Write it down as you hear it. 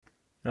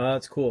Oh,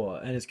 that's cool.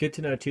 And it's good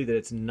to know too that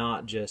it's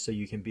not just so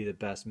you can be the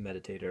best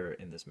meditator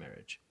in this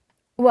marriage.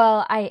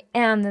 Well, I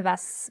am the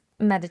best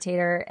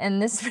meditator in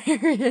this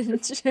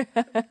marriage,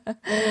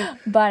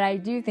 but I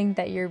do think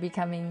that you're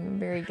becoming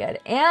very good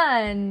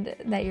and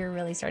that you're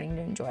really starting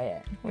to enjoy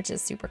it, which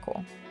is super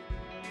cool.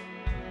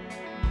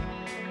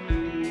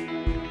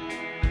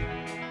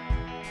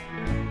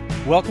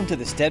 Welcome to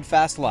the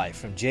Steadfast Life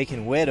from Jake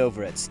and Whit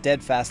over at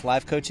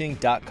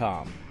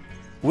steadfastlifecoaching.com.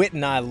 Whit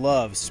and I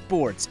love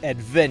sports,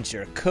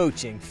 adventure,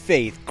 coaching,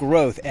 faith,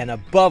 growth, and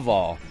above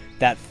all,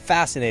 that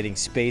fascinating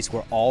space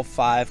where all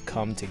five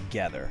come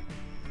together.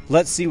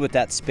 Let's see what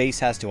that space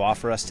has to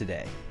offer us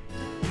today.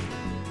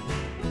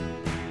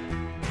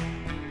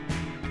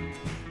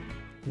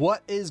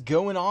 What is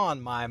going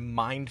on, my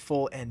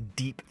mindful and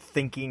deep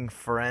thinking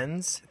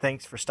friends?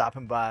 Thanks for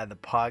stopping by the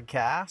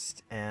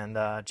podcast. And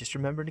just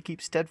remember to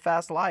keep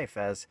steadfast life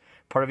as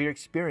part of your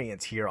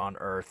experience here on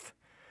earth.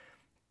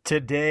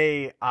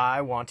 Today,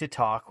 I want to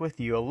talk with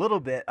you a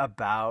little bit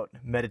about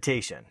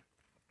meditation.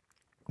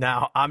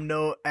 Now, I'm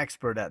no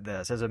expert at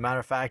this. As a matter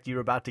of fact, you're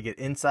about to get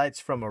insights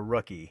from a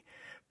rookie.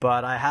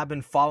 But I have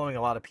been following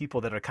a lot of people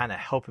that are kind of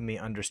helping me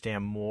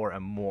understand more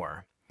and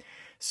more.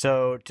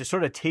 So to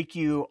sort of take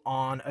you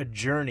on a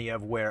journey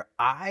of where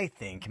I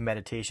think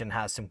meditation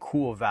has some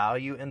cool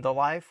value in the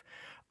life,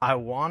 I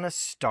want to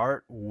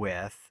start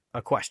with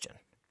a question.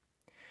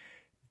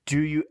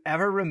 Do you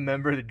ever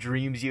remember the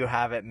dreams you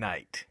have at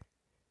night?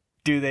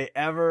 Do they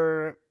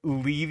ever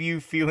leave you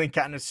feeling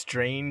kind of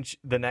strange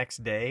the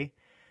next day?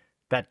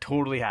 That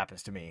totally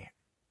happens to me.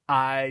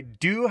 I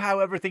do,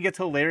 however, think it's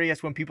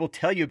hilarious when people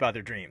tell you about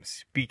their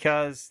dreams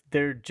because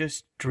they're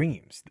just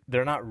dreams.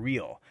 They're not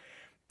real.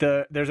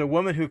 There's a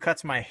woman who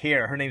cuts my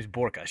hair. Her name's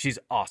Borka. She's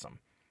awesome.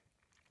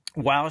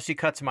 While she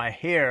cuts my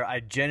hair, I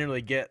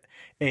generally get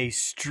a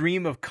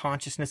stream of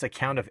consciousness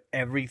account of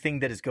everything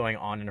that is going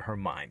on in her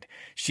mind.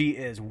 She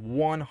is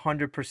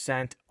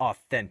 100%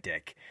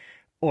 authentic,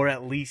 or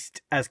at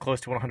least as close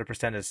to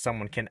 100% as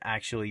someone can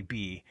actually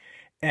be.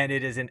 And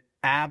it is an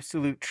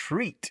absolute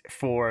treat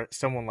for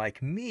someone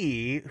like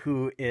me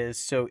who is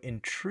so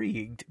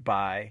intrigued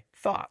by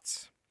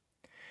thoughts.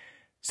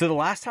 So the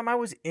last time I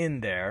was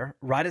in there,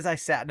 right as I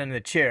sat down in the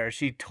chair,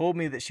 she told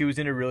me that she was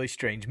in a really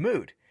strange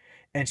mood.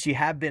 And she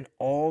had been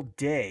all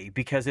day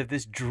because of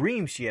this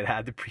dream she had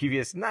had the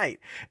previous night.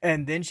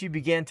 And then she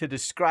began to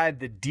describe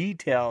the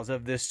details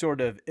of this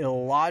sort of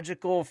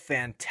illogical,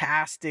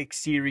 fantastic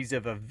series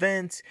of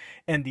events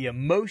and the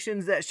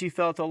emotions that she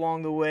felt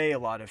along the way, a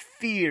lot of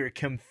fear,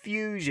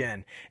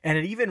 confusion, and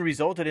it even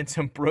resulted in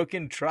some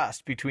broken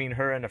trust between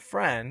her and a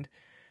friend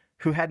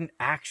who hadn't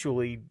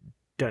actually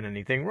done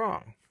anything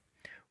wrong,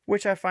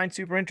 which I find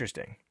super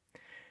interesting.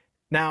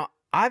 Now,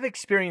 I've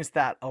experienced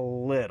that a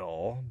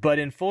little, but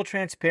in full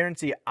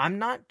transparency, I'm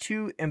not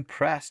too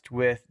impressed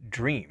with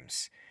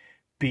dreams.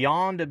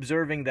 Beyond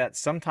observing that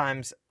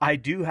sometimes I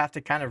do have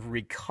to kind of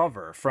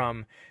recover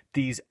from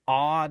these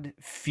odd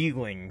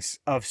feelings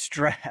of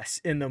stress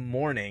in the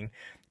morning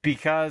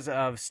because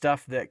of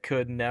stuff that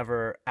could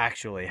never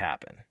actually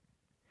happen.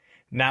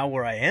 Now,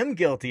 where I am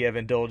guilty of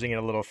indulging in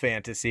a little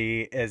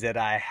fantasy is that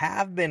I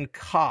have been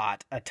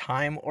caught a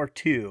time or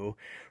two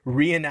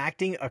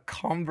reenacting a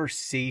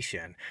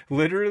conversation,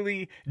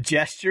 literally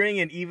gesturing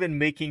and even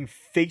making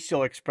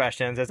facial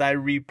expressions as I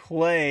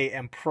replay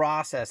and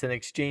process an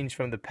exchange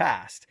from the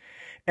past.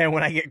 And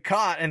when I get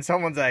caught and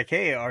someone's like,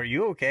 "Hey, are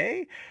you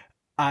okay?"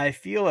 I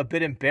feel a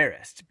bit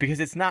embarrassed because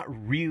it's not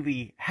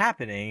really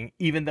happening,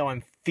 even though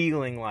I'm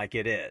feeling like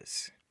it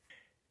is.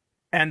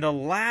 And the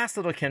last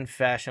little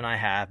confession I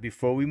have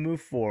before we move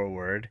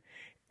forward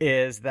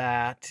is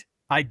that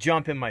I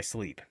jump in my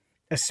sleep,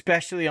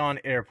 especially on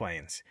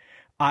airplanes.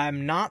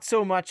 I'm not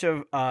so much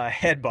of a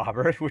head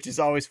bobber, which is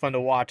always fun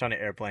to watch on an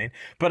airplane,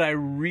 but I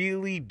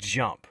really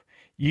jump.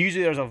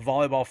 Usually there's a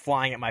volleyball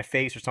flying at my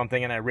face or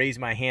something, and I raise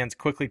my hands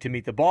quickly to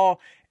meet the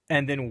ball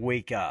and then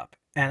wake up.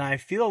 And I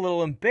feel a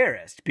little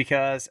embarrassed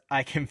because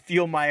I can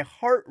feel my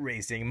heart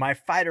racing. My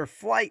fight or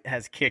flight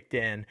has kicked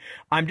in.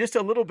 I'm just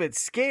a little bit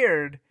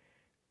scared,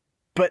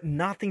 but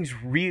nothing's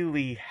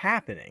really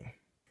happening.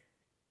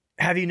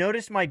 Have you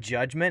noticed my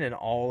judgment in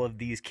all of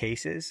these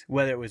cases?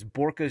 Whether it was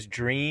Borka's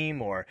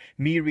dream or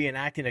me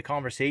reenacting a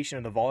conversation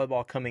or the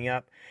volleyball coming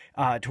up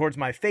towards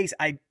my face,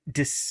 I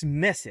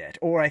dismiss it,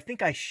 or I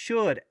think I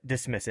should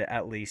dismiss it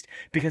at least,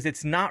 because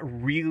it's not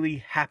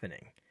really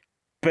happening.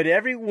 But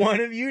every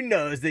one of you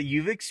knows that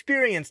you've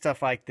experienced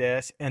stuff like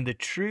this, and the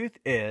truth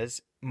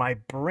is, my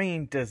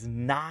brain does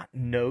not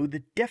know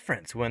the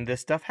difference when this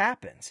stuff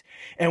happens.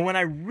 And when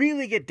I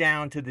really get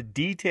down to the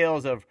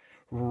details of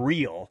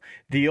real,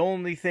 the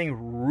only thing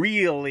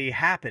really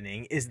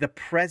happening is the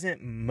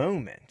present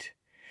moment.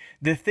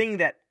 The thing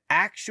that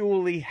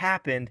actually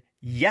happened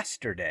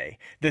yesterday,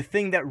 the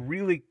thing that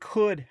really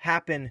could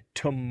happen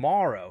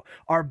tomorrow,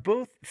 are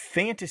both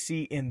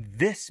fantasy in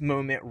this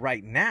moment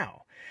right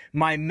now.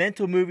 My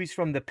mental movies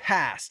from the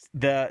past,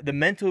 the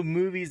mental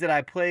movies that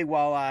I play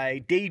while I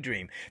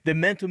daydream, the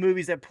mental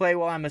movies that play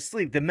while I'm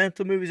asleep, the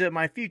mental movies of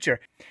my future,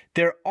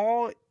 they're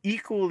all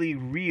equally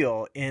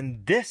real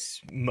in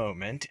this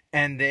moment,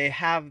 and they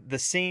have the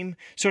same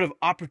sort of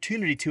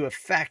opportunity to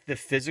affect the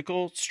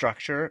physical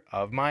structure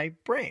of my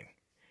brain.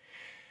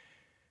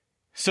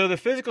 So the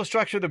physical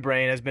structure of the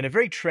brain has been a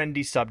very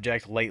trendy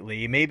subject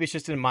lately. Maybe it's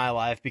just in my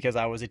life because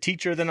I was a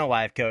teacher then a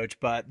life coach,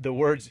 but the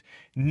words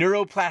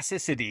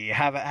neuroplasticity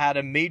have had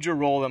a major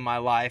role in my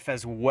life,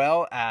 as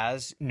well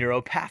as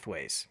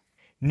neuropathways.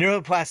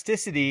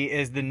 Neuroplasticity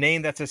is the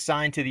name that's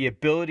assigned to the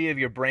ability of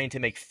your brain to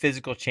make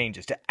physical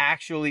changes, to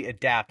actually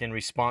adapt in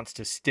response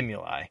to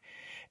stimuli.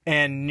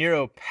 And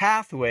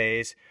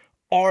neuropathways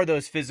are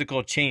those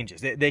physical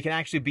changes. They can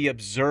actually be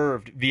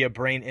observed via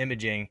brain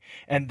imaging,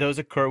 and those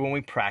occur when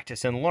we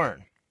practice and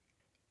learn.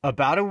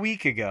 About a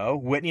week ago,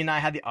 Whitney and I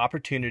had the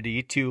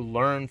opportunity to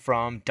learn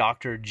from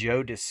Dr.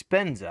 Joe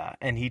Dispenza,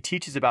 and he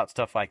teaches about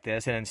stuff like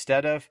this. And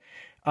instead of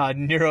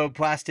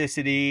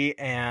neuroplasticity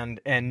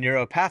and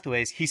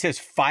neuropathways, he says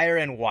fire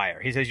and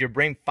wire. He says your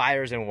brain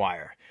fires and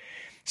wire.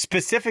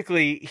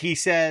 Specifically, he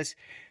says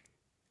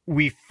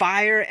we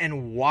fire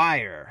and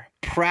wire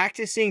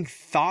practicing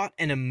thought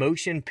and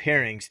emotion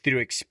pairings through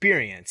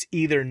experience,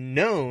 either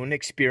known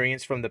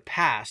experience from the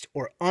past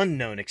or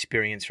unknown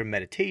experience from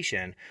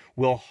meditation,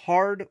 will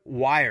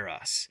hardwire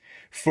us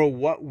for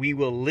what we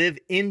will live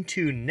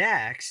into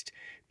next,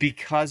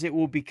 because it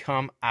will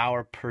become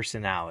our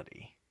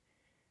personality.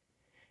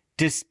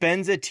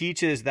 Dispenza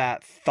teaches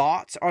that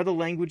thoughts are the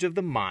language of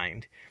the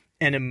mind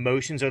and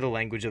emotions are the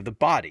language of the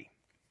body.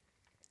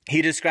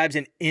 He describes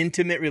an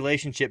intimate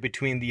relationship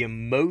between the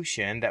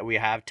emotion that we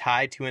have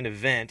tied to an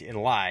event in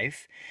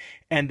life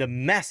and the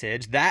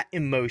message that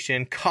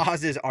emotion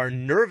causes our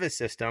nervous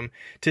system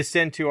to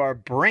send to our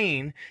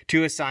brain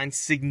to assign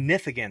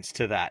significance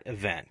to that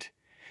event.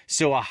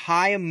 So a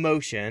high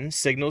emotion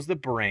signals the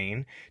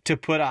brain to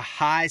put a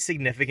high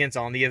significance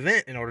on the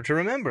event in order to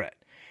remember it.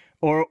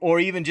 Or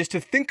even just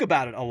to think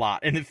about it a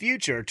lot in the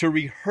future, to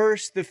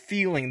rehearse the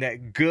feeling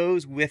that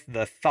goes with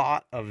the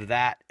thought of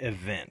that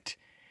event.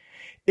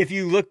 If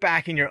you look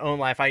back in your own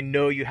life, I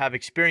know you have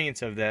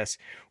experience of this,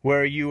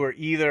 where you were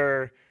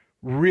either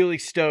really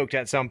stoked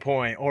at some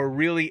point or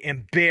really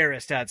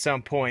embarrassed at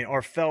some point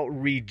or felt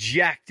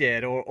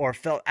rejected or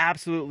felt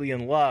absolutely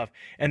in love.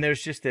 And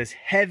there's just this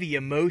heavy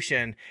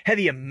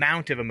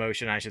amount of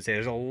emotion, I should say.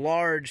 There's a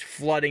large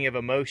flooding of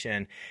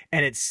emotion,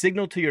 and it's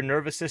signaled to your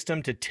nervous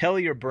system to tell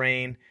your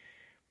brain,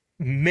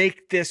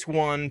 make this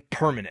one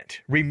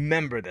permanent.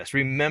 Remember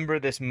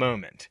this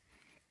moment.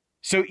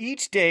 So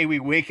each day we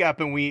wake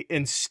up and we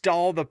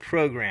install the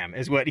program,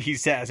 is what he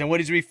says. And what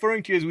he's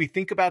referring to is we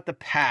think about the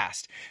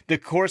past. The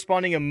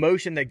corresponding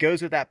emotion that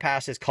goes with that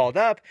past is called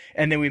up,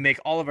 and then we make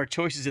all of our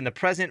choices in the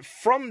present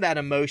from that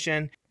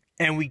emotion,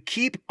 and we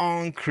keep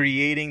on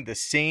creating the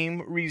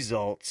same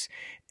results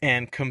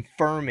and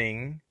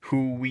confirming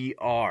who we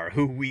are,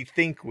 who we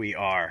think we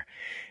are.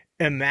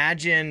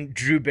 Imagine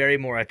Drew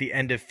Barrymore at the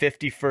end of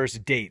 50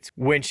 First Dates,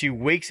 when she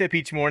wakes up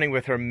each morning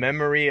with her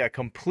memory a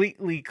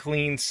completely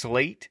clean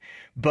slate,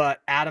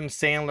 but Adam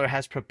Sandler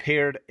has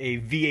prepared a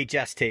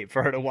VHS tape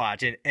for her to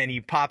watch, and he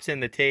pops in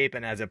the tape,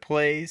 and as it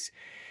plays,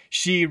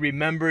 she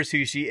remembers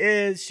who she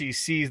is, she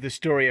sees the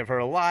story of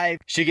her life,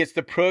 she gets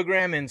the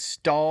program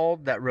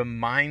installed that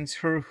reminds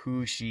her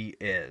who she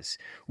is.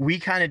 We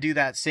kind of do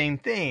that same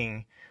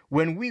thing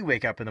when we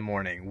wake up in the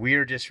morning.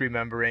 We're just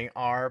remembering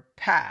our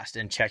past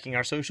and checking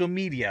our social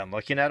media and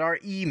looking at our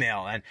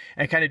email and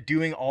kind of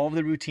doing all of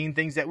the routine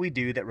things that we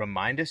do that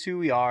remind us who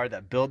we are,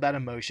 that build that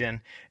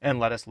emotion, and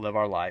let us live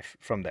our life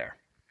from there.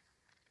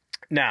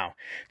 Now,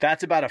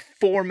 that's about a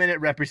 4-minute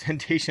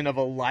representation of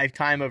a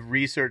lifetime of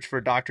research for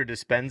Dr.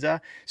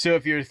 Dispenza. So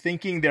if you're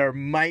thinking there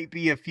might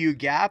be a few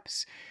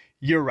gaps,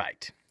 you're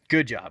right.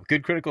 Good job.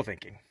 Good critical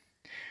thinking.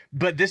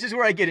 But this is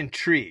where I get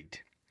intrigued.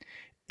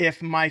 If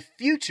my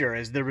future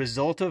is the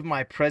result of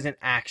my present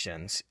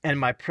actions, and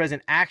my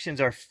present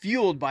actions are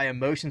fueled by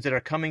emotions that are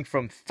coming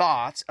from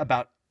thoughts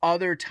about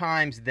other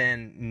times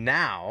than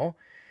now,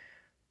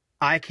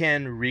 I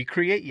can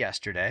recreate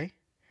yesterday.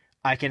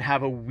 I can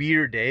have a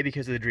weird day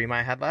because of the dream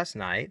I had last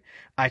night.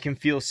 I can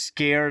feel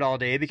scared all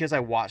day because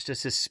I watched a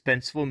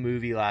suspenseful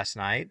movie last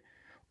night.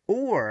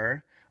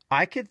 Or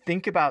I could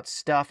think about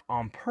stuff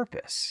on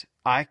purpose.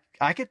 I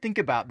could think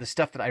about the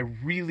stuff that I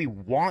really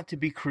want to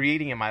be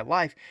creating in my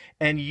life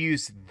and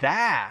use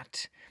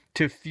that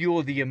to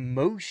fuel the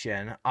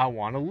emotion I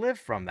want to live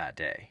from that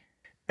day.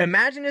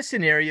 Imagine a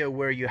scenario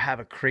where you have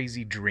a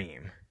crazy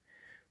dream,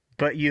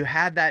 but you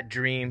had that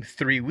dream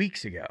 3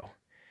 weeks ago.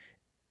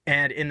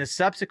 And in the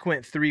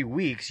subsequent 3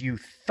 weeks, you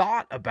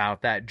thought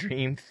about that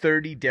dream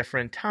 30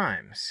 different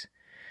times.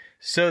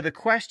 So the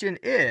question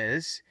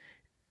is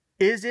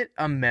it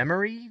a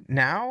memory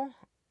now,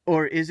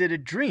 or is it a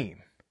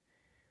dream?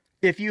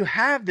 If you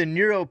have the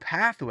neural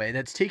pathway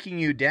that's taking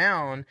you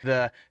down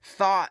the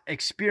thought,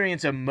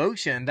 experience,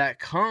 emotion that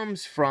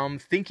comes from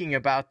thinking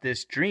about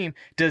this dream,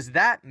 does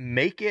that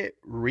make it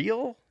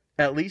real,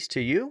 at least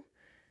to you?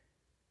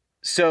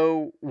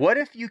 So what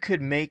if you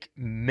could make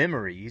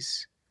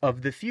memories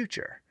of the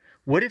future?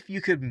 What if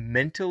you could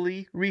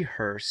mentally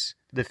rehearse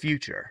the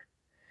future?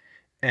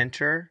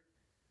 Enter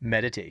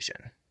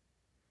meditation.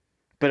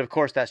 But of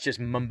course, that's just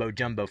mumbo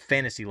jumbo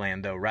fantasy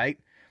land though, right?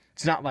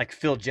 It's not like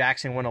Phil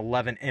Jackson won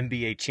 11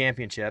 NBA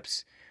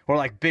championships, or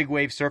like big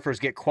wave surfers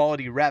get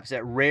quality reps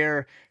at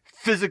rare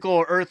physical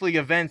or earthly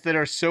events that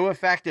are so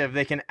effective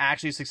they can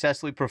actually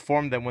successfully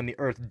perform them when the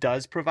earth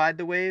does provide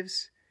the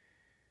waves.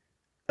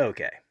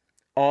 Okay,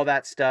 all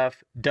that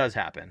stuff does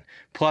happen,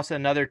 plus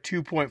another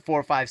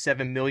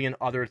 2.457 million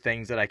other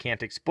things that I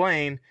can't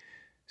explain,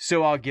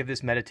 so I'll give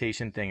this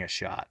meditation thing a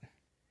shot.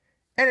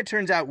 And it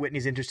turns out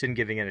Whitney's interested in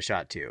giving it a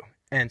shot too.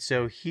 And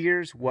so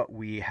here's what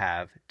we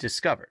have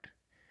discovered.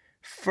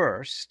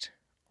 First,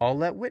 I'll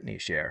let Whitney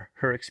share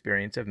her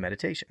experience of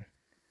meditation.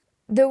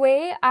 The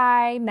way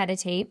I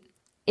meditate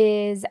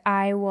is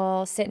I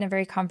will sit in a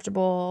very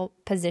comfortable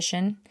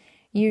position,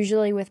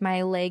 usually with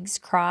my legs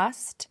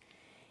crossed,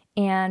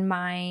 and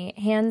my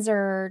hands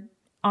are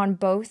on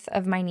both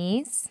of my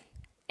knees,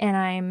 and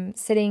I'm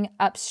sitting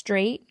up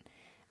straight.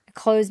 I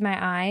close my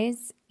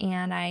eyes,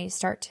 and I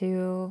start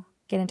to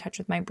get in touch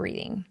with my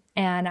breathing.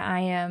 And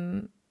I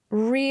am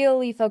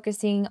really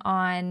focusing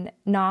on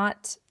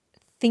not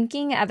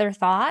thinking other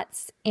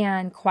thoughts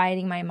and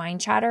quieting my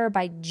mind chatter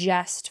by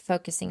just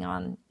focusing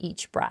on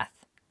each breath.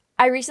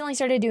 I recently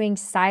started doing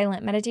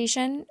silent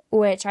meditation,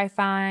 which I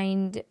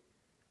find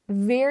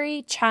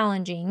very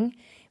challenging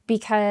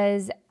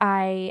because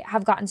I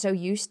have gotten so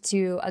used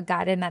to a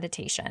guided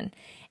meditation.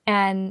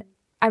 And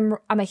I'm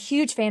a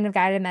huge fan of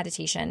guided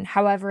meditation.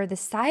 However, the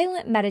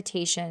silent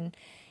meditation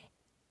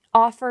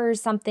offers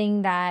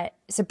something that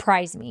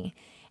surprised me.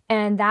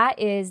 And that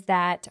is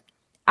that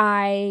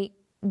I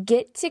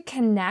get to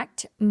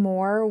connect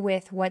more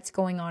with what's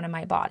going on in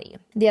my body.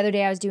 The other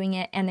day I was doing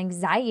it and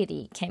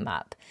anxiety came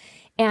up.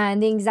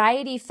 And the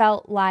anxiety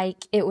felt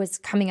like it was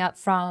coming up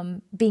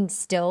from being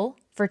still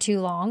for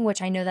too long,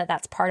 which I know that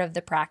that's part of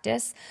the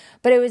practice.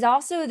 But it was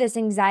also this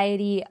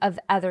anxiety of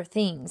other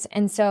things.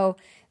 And so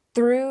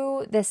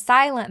through the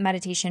silent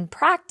meditation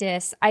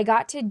practice, I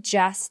got to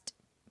just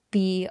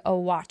be a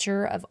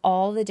watcher of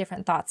all the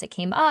different thoughts that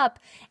came up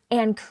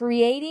and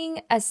creating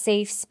a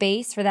safe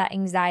space for that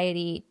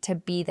anxiety to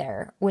be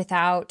there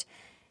without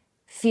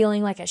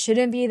feeling like it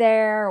shouldn't be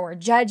there or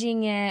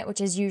judging it, which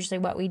is usually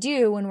what we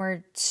do when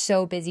we're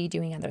so busy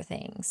doing other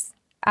things.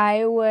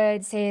 I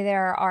would say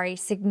there are a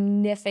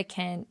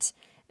significant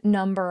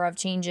number of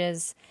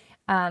changes.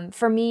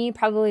 For me,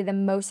 probably the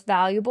most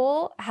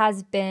valuable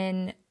has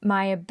been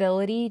my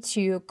ability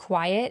to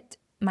quiet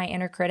my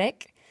inner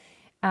critic,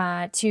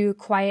 to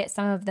quiet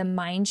some of the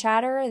mind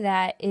chatter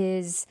that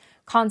is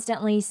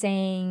constantly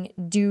saying,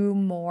 do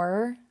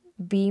more,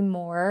 be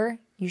more,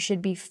 you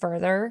should be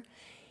further.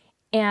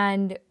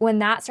 And when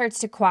that starts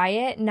to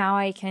quiet, now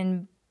I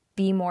can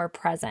be more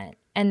present.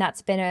 And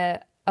that's been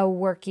a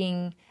work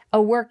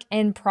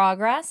in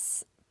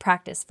progress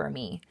practice for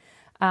me.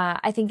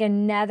 I think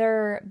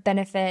another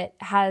benefit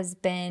has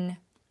been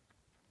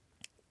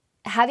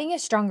having a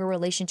stronger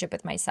relationship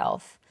with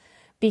myself,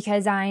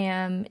 because I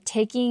am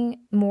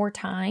taking more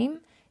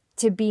time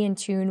to be in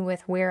tune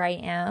with where I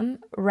am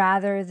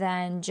rather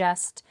than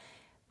just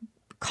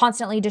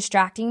constantly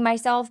distracting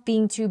myself,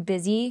 being too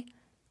busy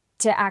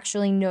to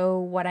actually know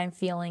what I'm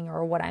feeling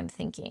or what I'm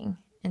thinking.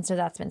 And so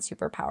that's been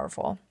super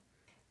powerful.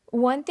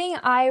 One thing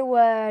I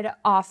would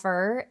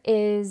offer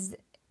is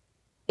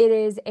it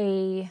is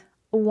a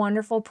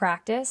wonderful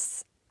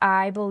practice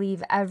I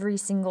believe every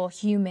single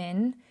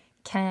human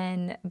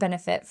can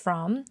benefit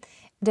from.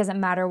 It doesn't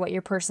matter what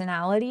your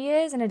personality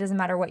is, and it doesn't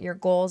matter what your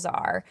goals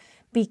are,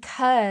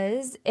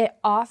 because it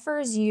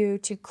offers you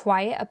to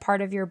quiet a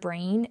part of your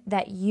brain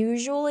that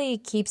usually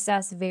keeps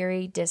us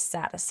very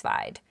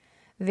dissatisfied,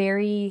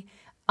 very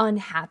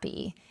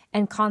unhappy,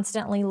 and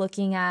constantly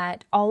looking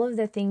at all of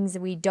the things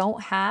that we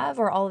don't have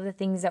or all of the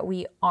things that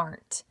we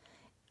aren't,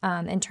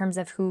 in terms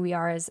of who we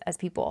are as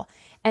people.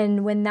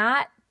 And when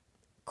that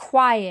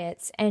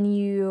quiets and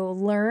you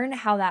learn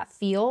how that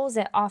feels,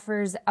 it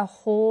offers a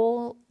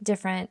whole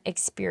different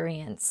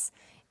experience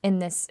in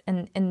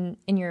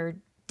your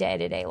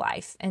day-to-day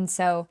life. And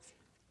so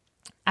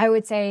I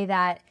would say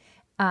that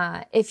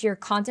if you're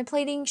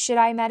contemplating, should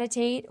I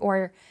meditate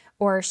or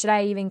should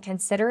I even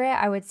consider it?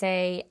 I would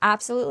say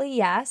absolutely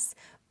yes,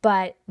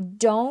 but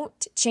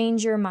don't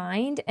change your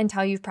mind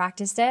until you've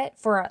practiced it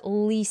for at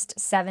least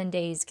 7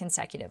 days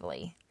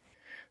consecutively.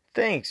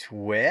 Thanks,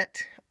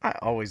 Whit. I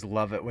always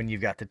love it when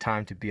you've got the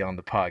time to be on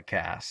the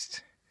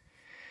podcast.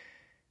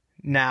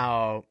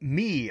 Now,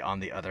 me,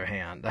 on the other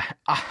hand,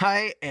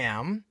 I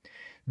am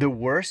the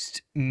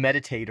worst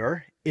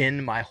meditator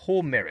in my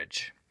whole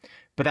marriage.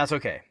 But that's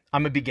okay.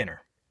 I'm a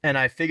beginner. And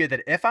I figured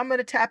that if I'm going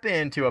to tap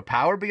into a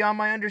power beyond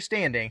my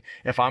understanding,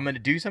 if I'm going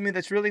to do something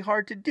that's really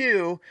hard to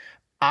do,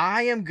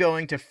 I am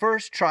going to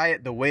first try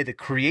it the way the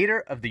creator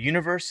of the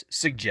universe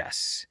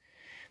suggests.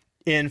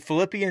 In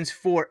Philippians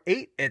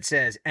 4:8, it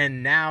says,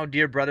 "And now,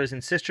 dear brothers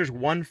and sisters,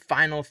 one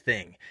final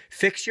thing.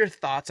 Fix your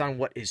thoughts on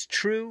what is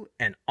true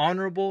and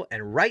honorable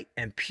and right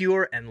and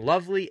pure and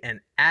lovely and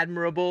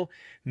admirable.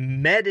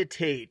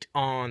 Meditate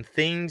on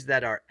things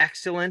that are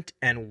excellent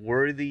and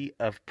worthy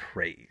of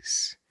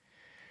praise."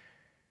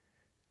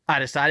 I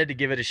decided to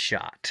give it a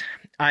shot.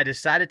 I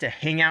decided to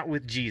hang out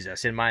with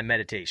Jesus in my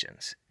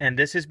meditations, and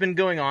this has been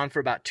going on for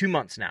about 2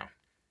 months now.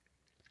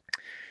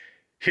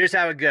 Here's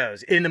how it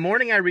goes. In the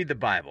morning, I read the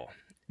Bible.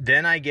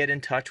 Then I get in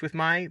touch with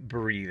my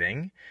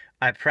breathing.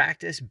 I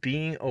practice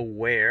being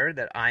aware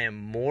that I am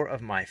more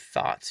of my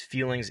thoughts,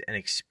 feelings, and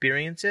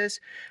experiences.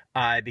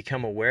 I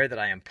become aware that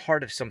I am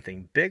part of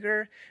something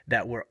bigger,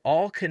 that we're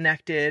all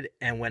connected,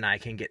 and when I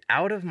can get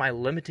out of my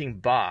limiting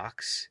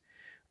box,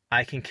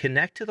 I can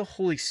connect to the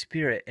Holy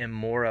Spirit in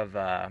more of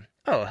a,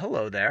 "oh,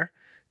 hello there"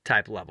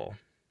 type level.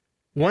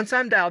 Once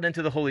I'm dialed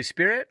into the Holy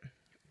Spirit,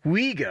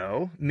 we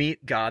go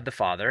meet God the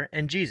Father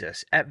and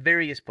Jesus at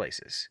various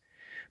places.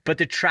 But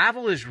the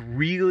travel is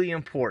really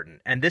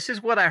important. And this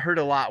is what I heard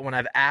a lot when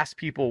I've asked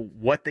people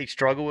what they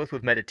struggle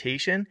with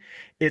meditation.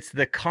 It's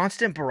the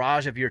constant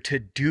barrage of your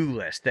to-do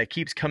list that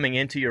keeps coming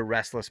into your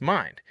restless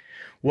mind.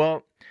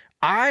 Well,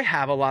 I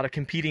have a lot of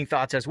competing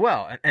thoughts as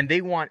well, and they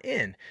want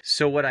in.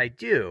 So what I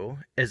do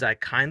is I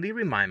kindly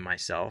remind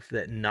myself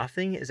that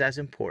nothing is as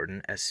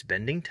important as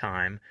spending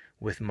time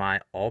with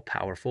my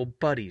all-powerful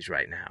buddies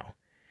right now.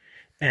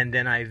 And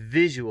then I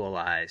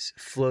visualize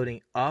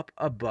floating up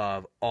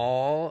above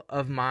all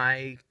of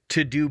my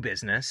to-do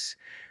business,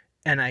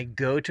 and I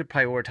go to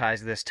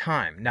prioritize this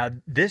time. Now,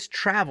 this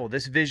travel,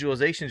 this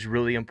visualization is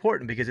really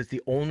important because it's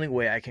the only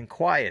way I can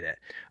quiet it.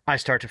 I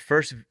start to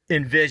first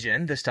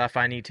envision the stuff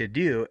I need to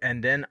do,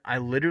 and then I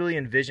literally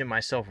envision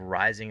myself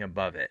rising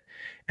above it.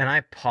 And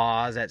I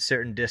pause at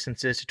certain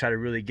distances to try to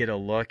really get a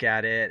look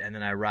at it, and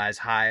then I rise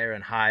higher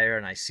and higher,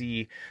 and I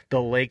see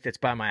the lake that's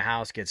by my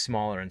house get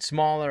smaller and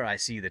smaller. I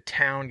see the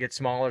town get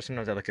smaller.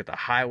 Sometimes I look at the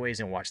highways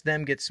and watch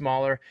them get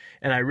smaller,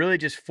 and I really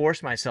just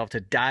force myself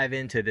to dive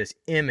into this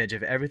image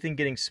of everything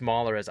getting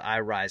smaller as I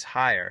rise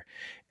higher.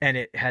 And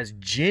it has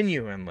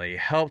genuinely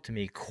helped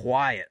me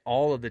quiet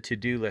all of the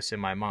to-do lists in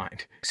my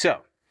mind.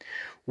 So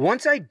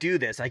once I do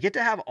this, I get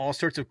to have all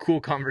sorts of cool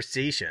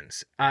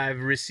conversations. I've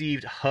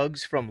received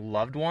hugs from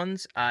loved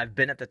ones. I've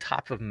been at the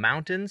top of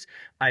mountains.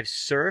 I've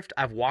surfed.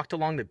 I've walked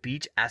along the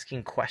beach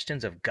asking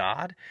questions of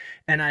God.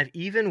 And I've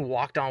even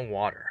walked on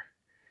water.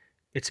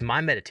 It's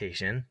my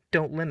meditation.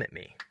 Don't limit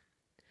me.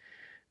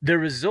 The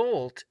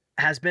result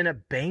has been a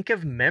bank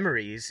of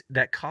memories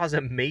that cause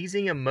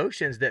amazing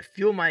emotions that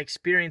fuel my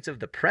experience of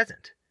the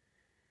present.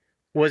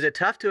 Was it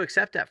tough to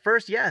accept at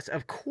first? Yes,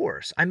 of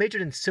course. I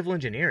majored in civil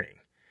engineering.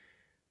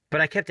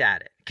 But I kept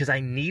at it because I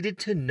needed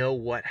to know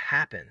what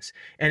happens.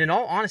 And in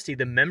all honesty,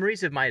 the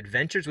memories of my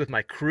adventures with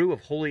my crew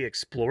of holy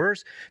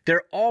explorers,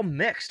 they're all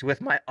mixed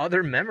with my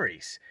other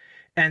memories.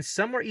 And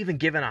some were even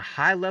given a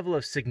high level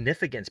of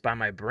significance by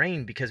my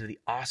brain because of the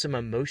awesome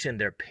emotion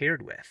they're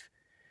paired with.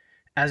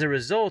 As a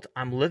result,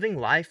 I'm living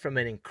life from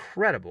an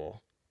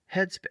incredible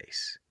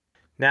headspace.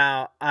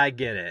 Now, I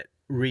get it.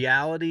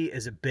 Reality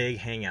is a big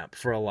hang-up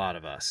for a lot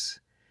of us.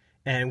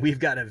 And we've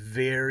got a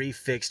very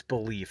fixed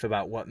belief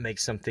about what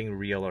makes something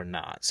real or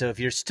not. So if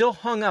you're still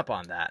hung up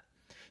on that,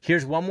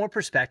 here's one more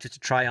perspective to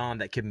try on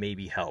that could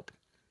maybe help.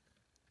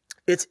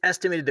 It's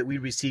estimated that we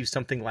receive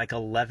something like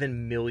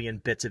 11 million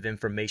bits of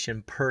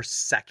information per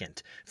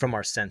second from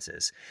our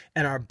senses,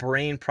 and our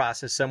brain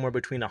processes somewhere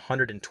between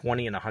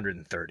 120 and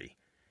 130.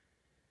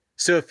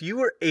 So if you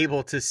were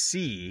able to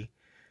see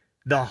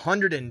the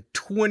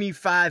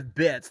 125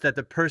 bits that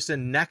the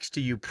person next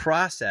to you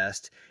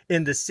processed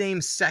in the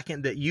same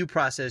second that you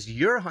processed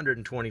your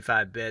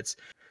 125 bits,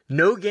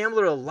 no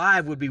gambler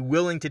alive would be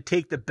willing to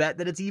take the bet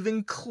that it's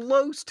even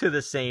close to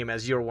the same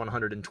as your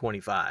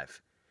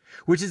 125.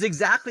 Which is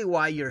exactly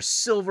why your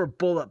silver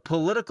bullet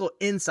political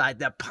insight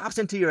that pops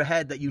into your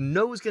head that you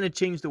know is going to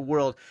change the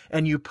world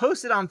and you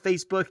post it on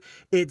Facebook,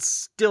 it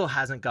still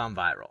hasn't gone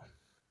viral.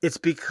 It's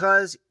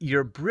because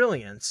your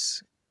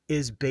brilliance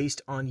is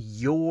based on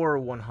your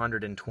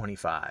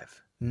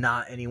 125,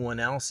 not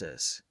anyone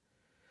else's.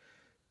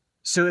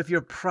 So if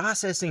you're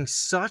processing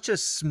such a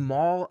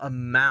small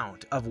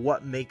amount of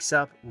what makes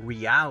up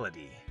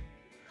reality,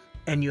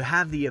 and you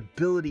have the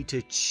ability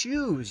to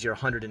choose your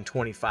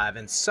 125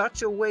 in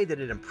such a way that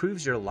it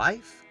improves your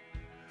life,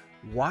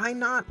 why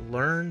not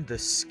learn the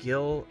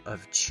skill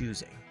of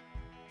choosing?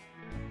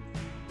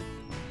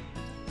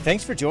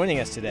 Thanks for joining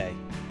us today.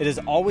 It is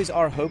always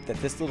our hope that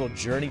this little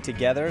journey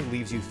together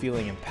leaves you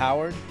feeling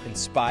empowered,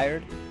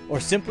 inspired,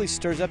 or simply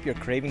stirs up your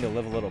craving to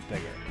live a little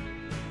bigger.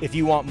 If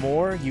you want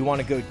more, you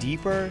want to go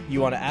deeper, you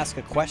want to ask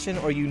a question,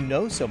 or you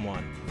know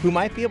someone who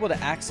might be able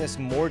to access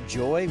more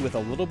joy with a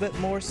little bit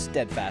more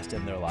steadfast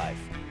in their life,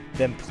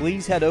 then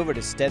please head over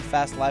to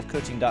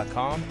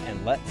steadfastlifecoaching.com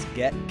and let's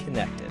get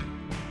connected.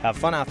 Have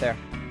fun out there.